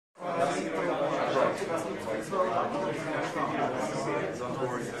Zo,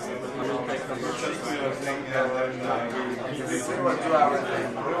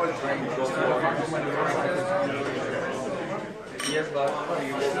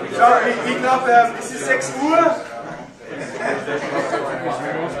 ik glaube, es ist 6 Uhr.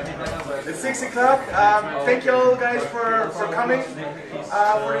 It's 6 o'clock. Thank you all guys for coming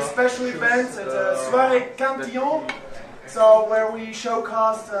for this special event at Soirée Cantillon. So where we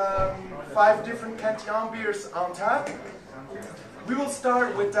showcased 5 different Cantillon beers on tap. We will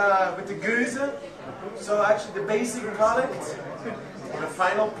start with the Gueuze. So actually the basic product, the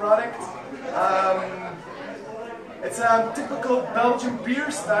final product. It's a typical Belgian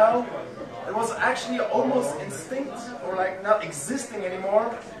beer style. It was actually almost extinct, or like not existing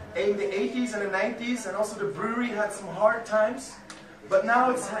anymore, in the 80s and the 90s, and also the brewery had some hard times. But now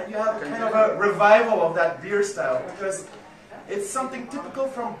you have kind of a revival of that beer style, because it's something typical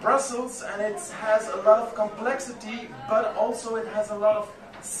from Brussels, and it has a lot of complexity, but also it has a lot of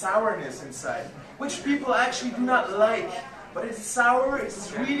sourness inside, which people actually do not like. But it's sour,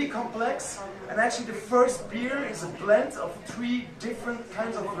 it's really complex, and actually the first beer is a blend of 3 different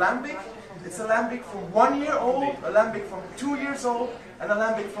kinds of lambic. It's a lambic from 1 year old, a lambic from 2 years old, and a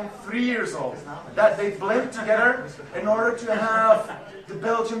lambic from 3 years old. That they blend together in order to have the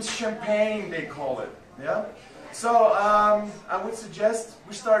Belgian champagne, they call it. Yeah. So I would suggest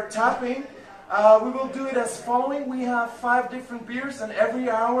we start tapping. We will do it as following. We have 5 different beers, and every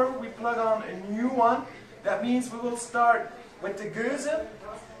hour we plug on a new one. That means we will start with the Gueuze.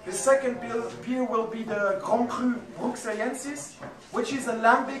 The second beer will be the Grand Cru Bruxellensis, which is a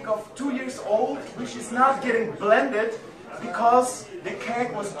lambic of 2 years old, which is not getting blended because the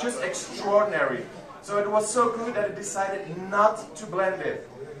keg was just extraordinary. So it was so good that it decided not to blend it.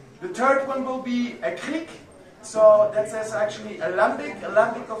 The third one will be a Kriek. So that says actually a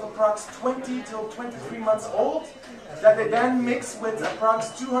lambic of approx 20 till 23 months old, that they then mix with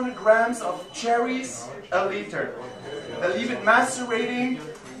approx 200 grams of cherries a liter. They leave it macerating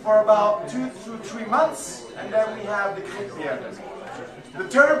for about 2 to 3 months, and then we have the Kriek beer. The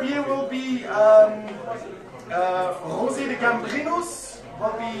third beer will be Rosé de Gambrinus,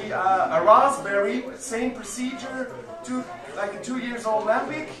 will be a raspberry, same procedure, like a 2 years old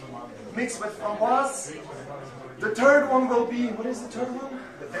lambic, mixed with framboise. The third one will be, what is the third one?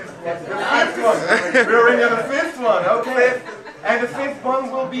 The fifth one. We're already on the 5th one, okay. And the 5th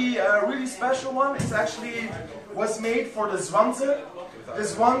one will be a really special one. It's actually was made for the Zwanze. The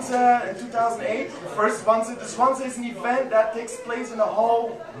Zwanze in 2008, the first Zwanze. The Zwanze is an event that takes place in the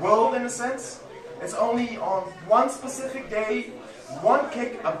whole world in a sense. It's only on one specific day, one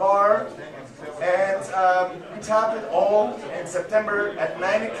kick, a bar, and we tap it all in September at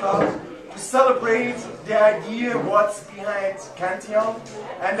 9 o'clock. To celebrate the idea what's behind Cantillon,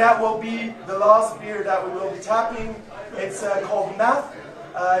 and that will be the last beer that we will be tapping. It's called Naf.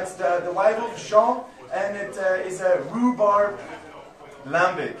 It's the Weibel Jean, and it is a rhubarb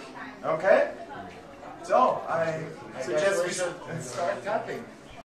lambic. Okay? So I suggest we should start tapping.